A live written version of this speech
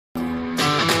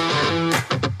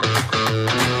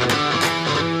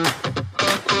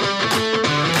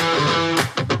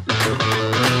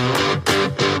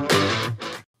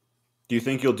Do you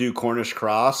think you'll do Cornish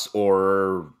cross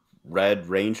or red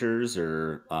rangers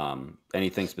or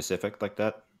anything specific like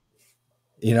that?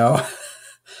 You know,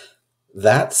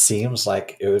 that seems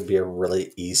like it would be a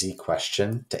really easy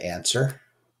question to answer.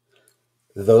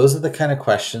 Those are the kind of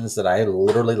questions that I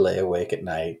literally lay awake at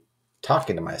night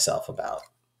talking to myself about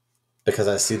because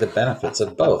I see the benefits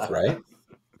of both, right?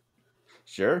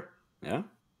 Sure. Yeah.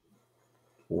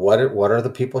 What are the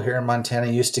people here in Montana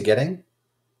used to getting?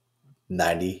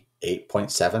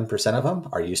 98.7% of them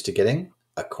are used to getting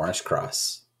a Cornish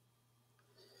cross.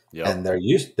 Yep. And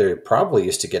they're probably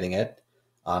used to getting it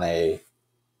on a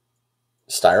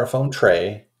styrofoam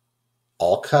tray,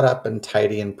 all cut up and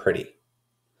tidy and pretty.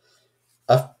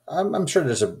 I'm sure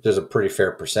there's a pretty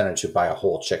fair percentage who buy a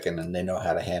whole chicken and they know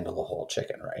how to handle a whole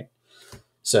chicken, right?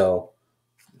 So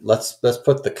let's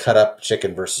put the cut up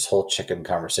chicken versus whole chicken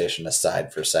conversation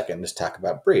aside for a second. Just talk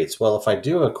about breeds. Well, if I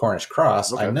do a Cornish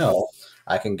cross, I Okay. know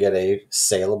I can get a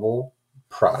saleable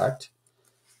product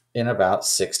in about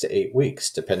 6 to 8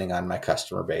 weeks, depending on my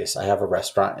customer base. I have a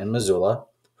restaurant in Missoula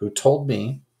who told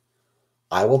me,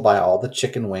 I will buy all the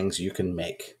chicken wings you can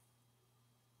make.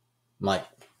 I'm like,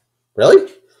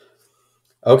 really?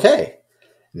 Okay.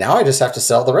 Now I just have to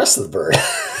sell the rest of the bird.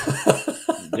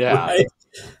 Yeah. Right?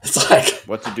 It's like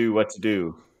What to do, what to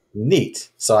do. neat.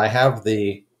 So I have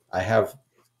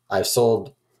I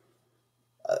sold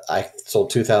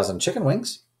 2,000 chicken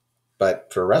wings,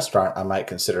 but for a restaurant I might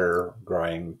consider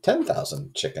growing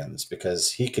 10,000 chickens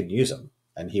because he could use them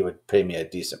and he would pay me a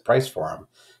decent price for them,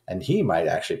 and he might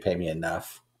actually pay me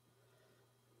enough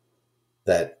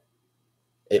that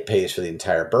it pays for the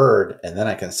entire bird, and then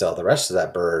I can sell the rest of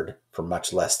that bird for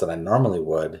much less than I normally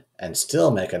would and still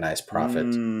make a nice profit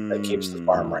that keeps the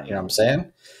farm right. You know what I'm Mm,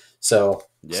 saying? So,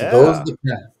 yeah. so those are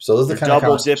You're the kind of double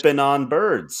conversations. dipping on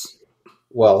birds.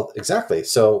 Well, exactly.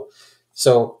 So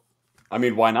I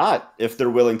mean, why not? If they're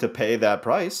willing to pay that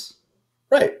price,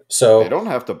 right. they So don't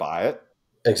have to buy it.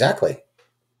 exactly.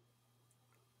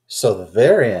 So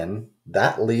therein,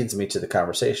 that leads me to the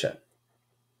conversation.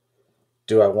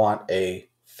 Do I want a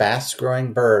fast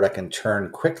growing bird I can turn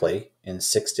quickly in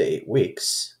 6 to 8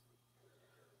 weeks?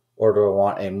 Or do I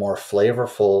want a more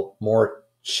flavorful, more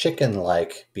chicken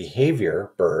like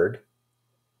behavior bird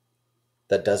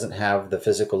that doesn't have the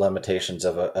physical limitations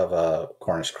of a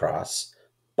Cornish cross,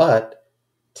 but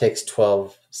takes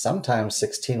 12, sometimes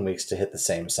 16 weeks to hit the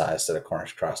same size that a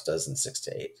Cornish cross does in 6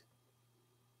 to 8?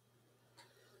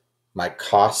 My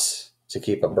costs to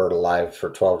keep a bird alive for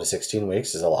 12 to 16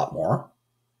 weeks is a lot more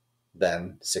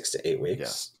than 6 to 8 weeks.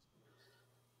 Yes.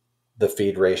 The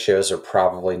feed ratios are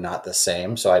probably not the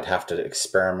same, so I'd have to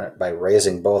experiment by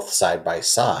raising both side by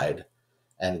side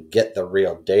and get the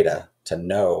real data to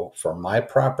know for my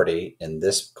property in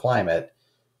this climate,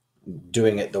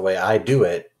 doing it the way I do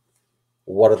it,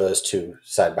 what are those two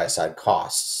side by side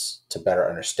costs to better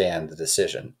understand the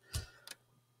decision.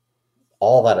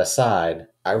 All that aside,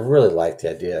 I really like the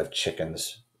idea of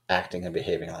chickens acting and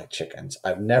behaving like chickens.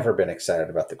 I've never been excited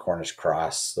about the Cornish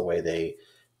cross, the way they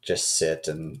just sit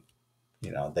and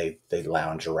they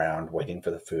lounge around waiting for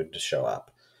the food to show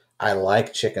up. I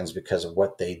like chickens because of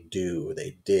what they do.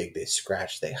 They dig, they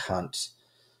scratch, they hunt.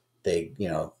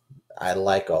 I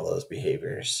like all those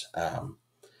behaviors.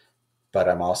 But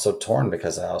I'm also torn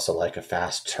because I also like a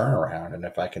fast turnaround. And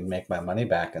if I can make my money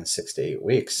back in 6 to 8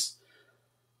 weeks,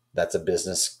 that's a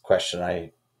business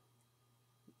question.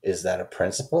 Is that a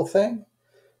principle thing?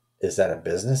 Is that a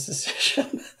business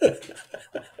decision? I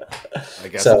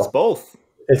guess it's So both.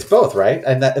 it's both, right?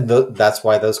 That's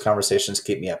why those conversations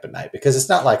keep me up at night, because it's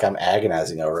not like I'm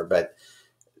agonizing over it, but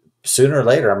sooner or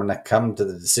later, I'm going to come to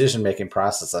the decision making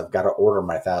process. I've got to order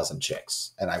my 1,000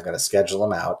 chicks, and I've got to schedule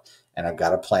them out, and I've got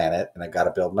to plan it, and I've got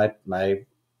to build my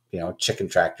chicken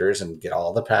tractors and get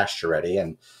all the pasture ready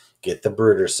and get the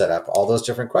brooders set up. All those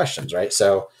different questions, right?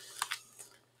 So,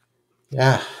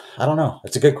 yeah, I don't know.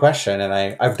 It's a good question, and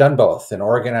I've done both. In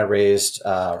Oregon, I raised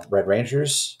Red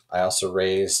Rangers. I also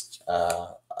raised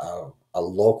a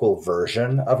local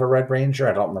version of a Red Ranger.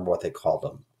 I don't remember what they called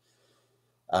them.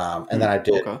 And then I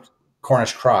did Okay.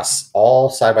 Cornish cross all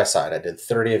side by side. I did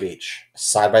 30 of each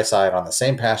side by side on the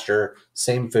same pasture,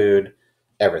 same food,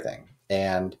 everything.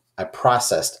 And I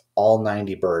processed all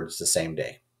 90 birds the same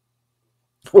day,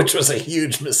 which was a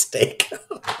huge mistake.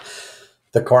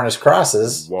 The Cornish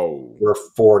crosses Whoa. were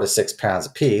 4 to 6 pounds a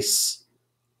piece.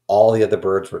 All the other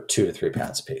birds were 2 to 3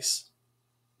 pounds a piece.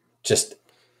 Just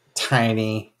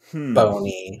tiny, Hmm.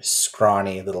 bony,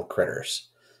 scrawny little critters.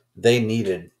 They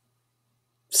needed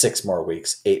 6 more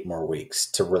weeks, 8 more weeks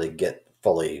to really get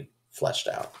fully fleshed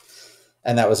out.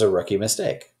 And that was a rookie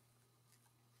mistake.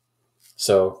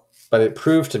 So, but it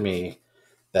proved to me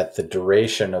that the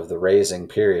duration of the raising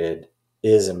period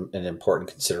is an important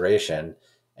consideration.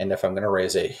 And if I'm going to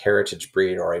raise a heritage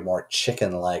breed or a more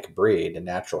chicken like breed, a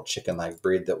natural chicken like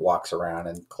breed that walks around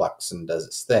and clucks and does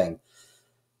its thing,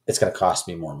 it's going to cost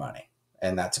me more money.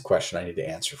 And that's a question I need to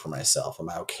answer for myself. Am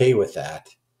I okay with that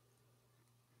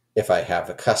if I have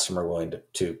a customer willing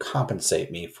to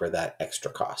compensate me for that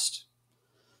extra cost?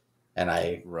 And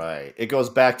Right. It goes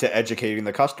back to educating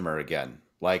the customer again.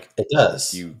 Like, it do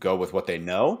does. you go with what they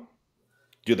know?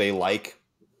 Do they like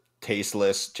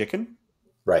tasteless chicken?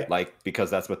 Right. Like, because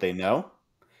that's what they know?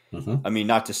 Hmm. I mean,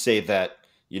 not to say that,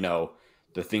 you know,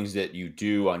 the things that you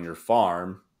do on your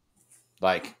farm,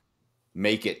 like,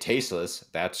 make it tasteless.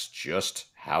 That's just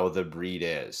how the breed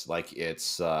is. Like,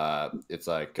 it's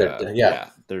like, Yeah, yeah,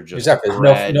 they're just exactly. There's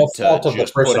no bred to fault of the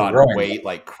just put person on growing weight them.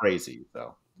 like crazy.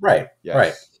 So, Right. Right.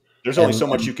 yes. There's only And so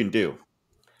much you can do.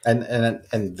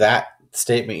 and that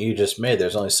statement you just made,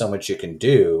 there's only so much you can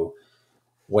do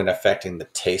when affecting the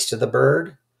taste of the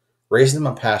bird. Raising them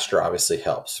on pasture obviously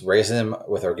helps. Raising them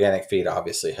with organic feed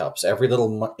obviously helps. Every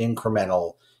little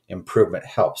incremental improvement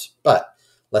helps. But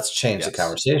let's change the Yes.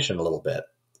 conversation a little bit.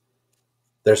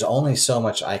 There's only so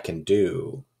much I can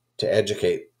do to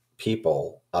educate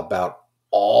people about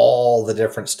all the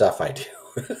different stuff I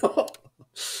do.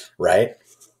 Right?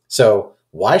 So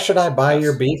why should I buy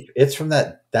your Yes. beef? It's from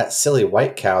that silly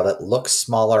white cow that looks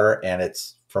smaller and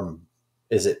it's from,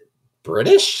 is it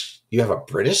British? You have a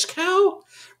British cow?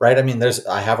 Right? I mean,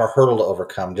 I have a hurdle to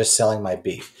overcome just selling my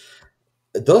beef.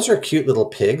 Those are cute little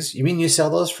pigs. You mean you sell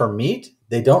those for meat?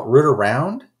 They don't root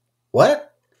around?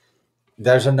 What?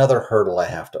 There's another hurdle I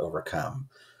have to overcome.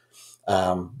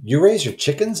 You raise your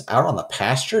chickens out on the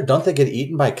pasture? Don't they get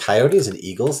eaten by coyotes and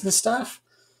eagles and stuff?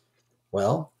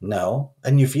 Well, no.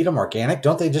 And you feed them organic?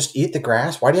 Don't they just eat the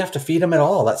grass? Why do you have to feed them at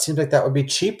all? That seems like that would be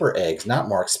cheaper eggs, not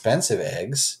more expensive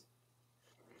eggs.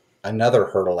 Another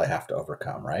hurdle I have to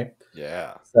overcome, right?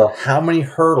 Yeah. So, how many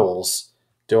hurdles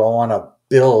do I want to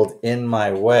build in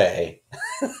my way?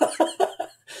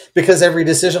 Because every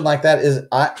decision like that is,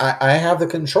 I have the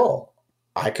control.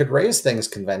 I could raise things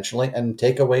conventionally and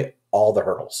take away all the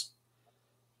hurdles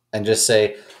and just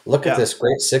say, look at Yeah. this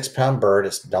great 6 pound bird.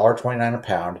 It's $1.29 a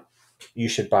pound. You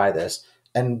should buy this.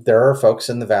 And there are folks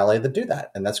in the valley that do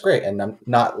that, and that's great. And I'm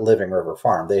not Living River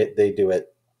Farm; they do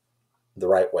it the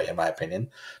right way, in my opinion.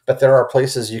 But there are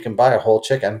places you can buy a whole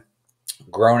chicken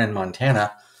grown in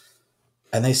Montana,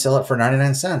 and they sell it for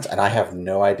 99 cents. And I have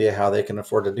no idea how they can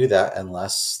afford to do that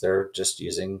unless they're just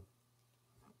using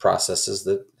processes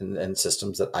and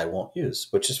systems that I won't use,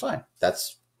 which is fine.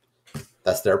 That's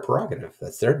their prerogative.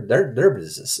 That's their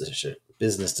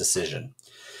business decision.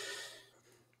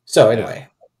 So Yeah. anyway,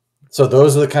 so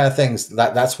those are the kind of things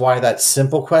that's why that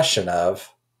simple question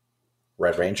of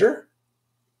Red Ranger,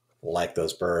 like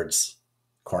those birds,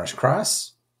 Cornish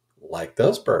cross, like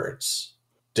those birds,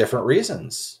 different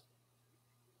reasons.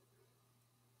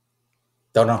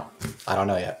 Don't know. I don't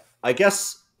know yet. I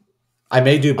guess, I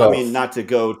may do I mean, both. not to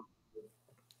go,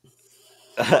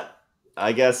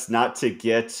 I guess not to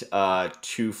get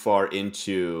too far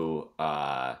into,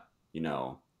 you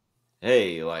know,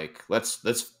 hey, like let's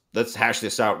hash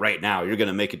this out right now. You're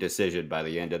gonna make a decision by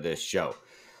the end of this show.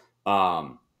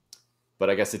 Um, but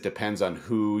I guess it depends on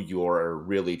who you're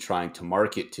really trying to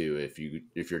market to.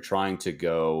 If you're trying to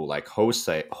go like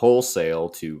wholesale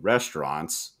to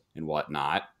restaurants and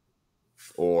whatnot,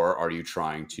 or are you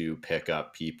trying to pick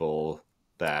up people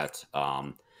that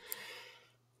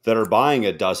that are buying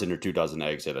a dozen or 2 dozen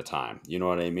eggs at a time? You know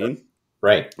what I mean?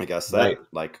 Right. I guess Right. that,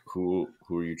 like, who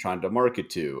are you trying to market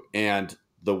to? And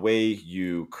the way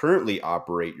you currently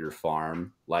operate your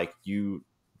farm, like you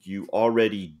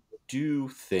already do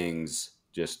things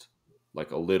just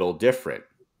like a little different,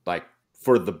 like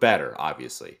for the better,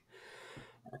 obviously.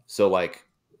 So like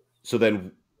so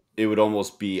then it would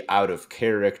almost be out of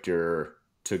character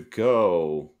to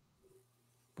go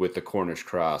with the Cornish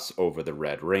cross over the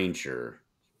Red Ranger.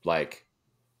 Like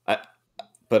I,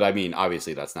 but I mean,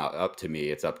 obviously, that's not up to me.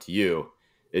 It's up to you.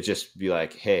 It just be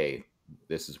like, hey,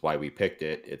 this is why we picked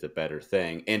it. It's a better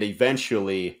thing. And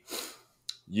eventually,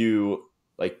 you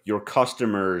like your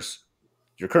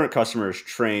current customers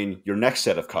train your next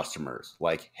set of customers.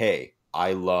 Like, hey,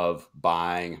 I love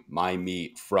buying my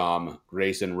meat from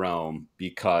Grace and Rome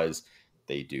because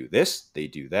they do this, they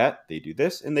do that, they do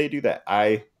this, and they do that.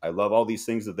 I love all these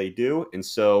things that they do, and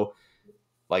so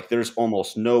like there's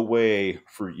almost no way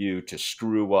for you to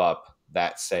screw up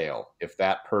that sale if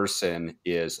that person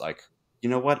is like, you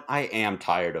know what, I am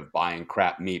tired of buying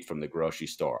crap meat from the grocery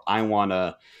store. I want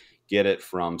to get it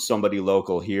from somebody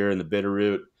local here in the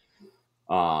Bitterroot.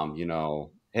 You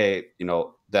know, hey,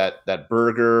 that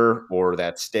burger or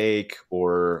that steak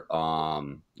or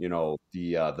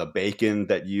the bacon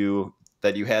that you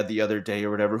had the other day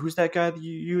or whatever. Who's that guy that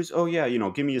you use? Oh yeah,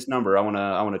 give me his number. I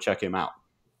wanna check him out.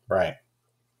 Right.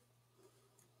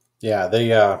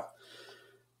 Yeah.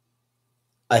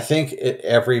 I think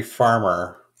every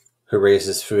farmer who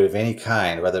raises food of any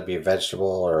kind, whether it be a vegetable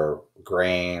or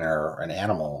grain or an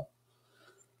animal,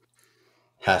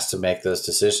 has to make those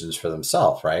decisions for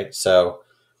themselves, right? So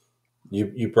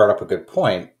you brought up a good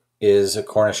point. Is a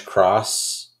Cornish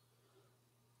cross?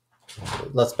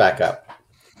 Let's back up.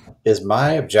 Is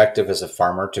my objective as a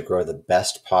farmer to grow the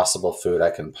best possible food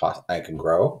I can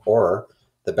grow, or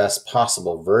the best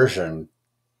possible version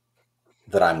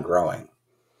that I'm growing?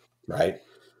 Right?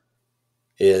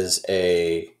 Is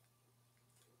a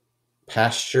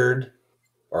pastured,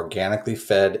 organically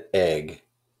fed egg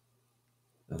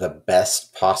the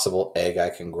best possible egg I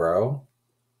can grow,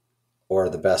 or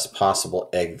the best possible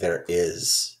egg there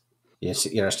is? You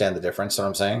understand the difference? What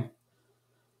I'm saying?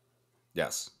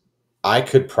 Yes. I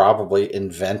could probably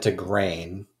invent a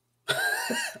grain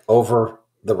over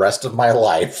the rest of my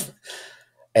life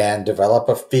and develop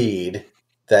a feed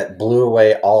that blew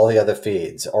away all the other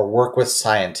feeds, or work with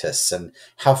scientists, and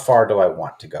how far do I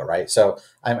want to go, right? So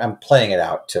I'm playing it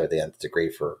out to the nth degree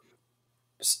for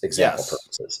example Yes.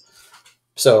 purposes.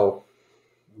 So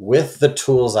with the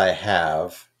tools I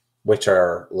have, which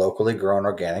are locally grown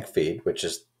organic feed, which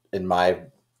is, in my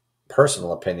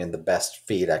personal opinion, the best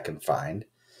feed I can find,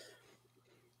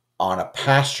 on a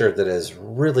pasture that is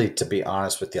really, to be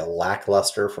honest with you,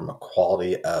 lackluster from a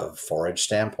quality of forage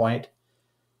standpoint,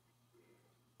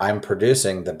 I'm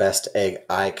producing the best egg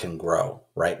I can grow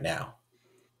right now.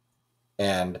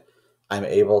 And I'm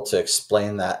able to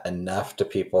explain that enough to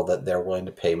people that they're willing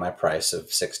to pay my price of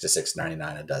 $6 to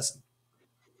 $6.99 a dozen.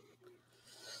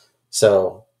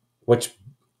 So, which,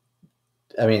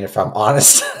 I mean, if I'm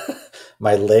honest,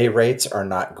 my lay rates are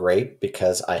not great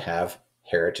because I have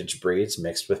heritage breeds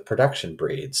mixed with production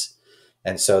breeds.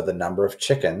 And so the number of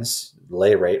chickens,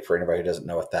 lay rate, for anybody who doesn't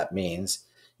know what that means,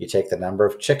 you take the number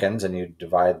of chickens and you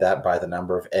divide that by the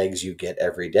number of eggs you get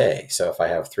every day. So if I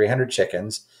have 300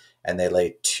 chickens and they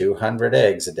lay 200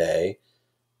 eggs a day,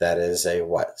 that is a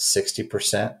what,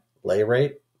 60% lay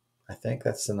rate? I think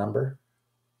that's the number.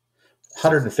 Sounds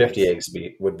 150 nice. eggs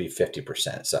would be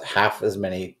 50%. So half as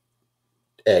many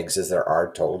eggs as there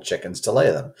are total chickens to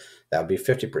lay them. That would be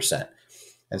 50%.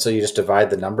 And so you just divide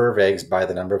the number of eggs by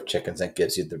the number of chickens, and it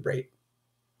gives you the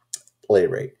lay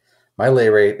rate. My lay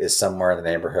rate is somewhere in the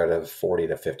neighborhood of 40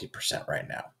 to 50% right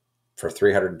now for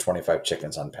 325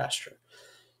 chickens on pasture.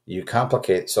 You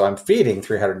complicate, so I'm feeding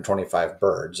 325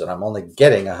 birds and I'm only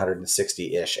getting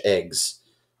 160-ish eggs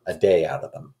a day out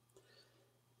of them.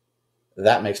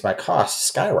 That makes my costs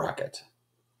skyrocket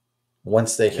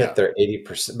once they hit Yeah. their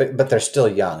 80%, but they're still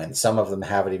young and some of them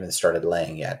haven't even started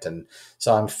laying yet. And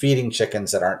so I'm feeding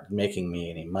chickens that aren't making me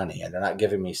any money and they're not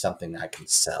giving me something I can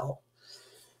sell.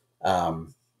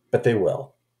 But they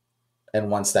will.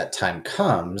 And once that time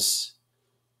comes,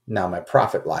 now my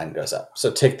profit line goes up.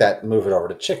 So take that, move it over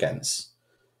to chickens.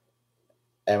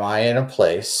 Am I in a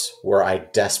place where I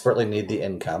desperately need the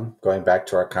income, going back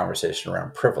to our conversation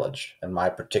around privilege in my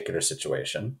particular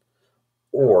situation?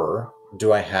 Or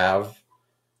do I have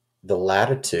the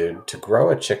latitude to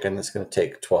grow a chicken that's going to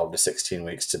take 12 to 16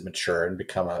 weeks to mature and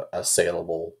become a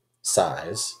saleable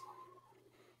size?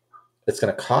 It's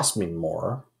going to cost me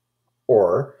more,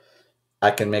 or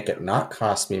I can make it not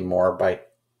cost me more by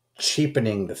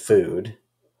cheapening the food,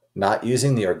 not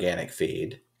using the organic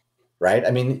feed, right?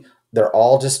 I mean, they're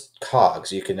all just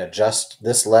cogs. You can adjust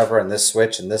this lever and this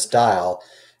switch and this dial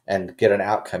and get an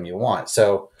outcome you want.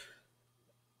 So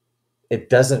it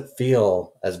doesn't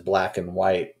feel as black and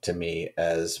white to me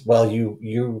as, well,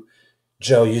 you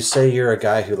Joe, you say you're a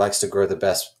guy who likes to grow the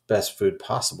best food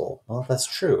possible. Well, that's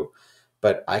true,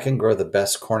 but I can grow the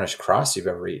best Cornish cross you've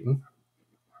ever eaten.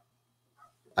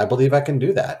 I believe I can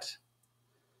do that.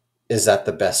 Is that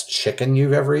the best chicken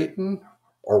you've ever eaten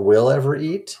or will ever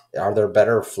eat? Are there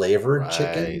better flavored Right.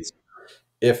 chickens?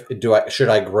 If do I should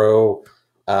I grow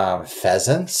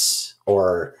pheasants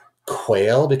or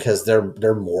quail because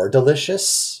they're more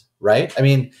delicious, right? I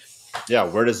mean, Yeah.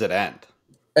 Where does it end?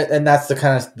 and that's the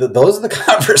kind of those are the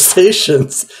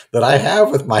conversations that I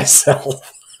have with myself,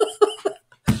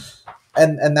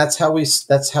 and that's how we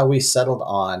settled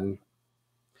on.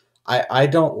 I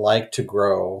don't like to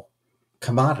grow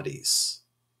commodities.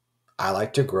 I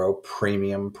like to grow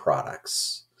premium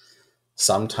products.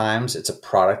 Sometimes it's a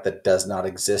product that does not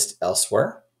exist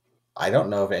elsewhere. I don't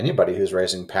know of anybody who's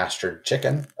raising pastured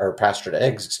chicken or pastured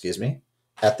eggs, excuse me,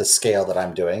 at the scale that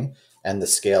I'm doing and the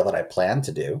scale that I plan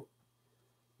to do,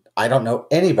 I don't know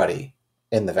anybody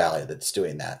in the valley that's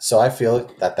doing that. So I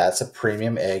feel that that's a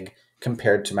premium egg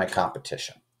compared to my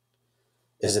competition.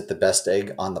 Is it the best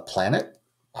egg on the planet?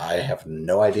 I have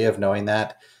no idea of knowing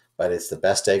that, but it's the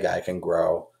best egg I can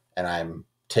grow. And I'm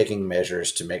taking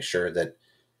measures to make sure that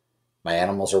my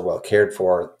animals are well cared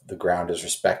for, the ground is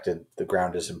respected, the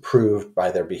ground is improved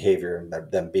by their behavior and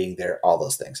them being there, all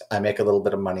those things. I make a little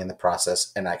bit of money in the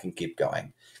process and I can keep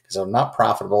going. Because I'm not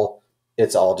profitable.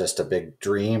 It's all just a big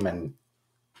dream and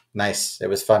nice. It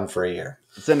was fun for a year.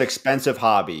 It's an expensive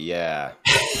hobby. Yeah.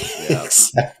 Yeah.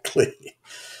 Exactly.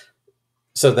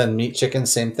 So then meat chicken,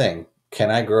 same thing.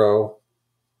 Can I grow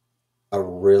a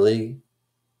really,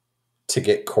 to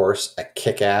get coarse, a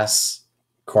kick-ass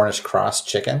Cornish cross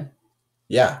chicken?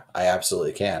 Yeah, I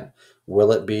absolutely can.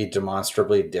 Will it be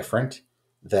demonstrably different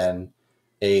than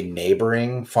a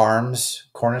neighboring farm's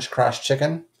Cornish cross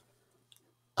chicken?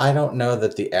 I don't know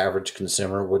that the average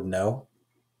consumer would know,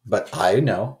 but I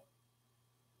know.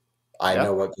 I Yeah.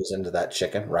 know what goes into that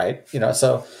chicken, right?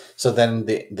 So then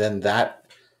that,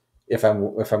 if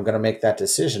I'm going to make that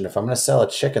decision, if I'm going to sell a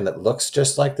chicken that looks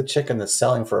just like the chicken that's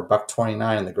selling for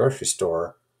 $1.29 in the grocery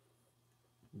store,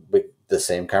 with the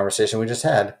same conversation we just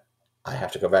had, I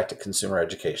have to go back to consumer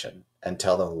education and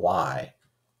tell them why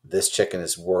this chicken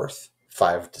is worth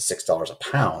 $5 to $6 a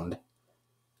pound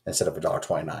instead of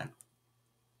 $1.29.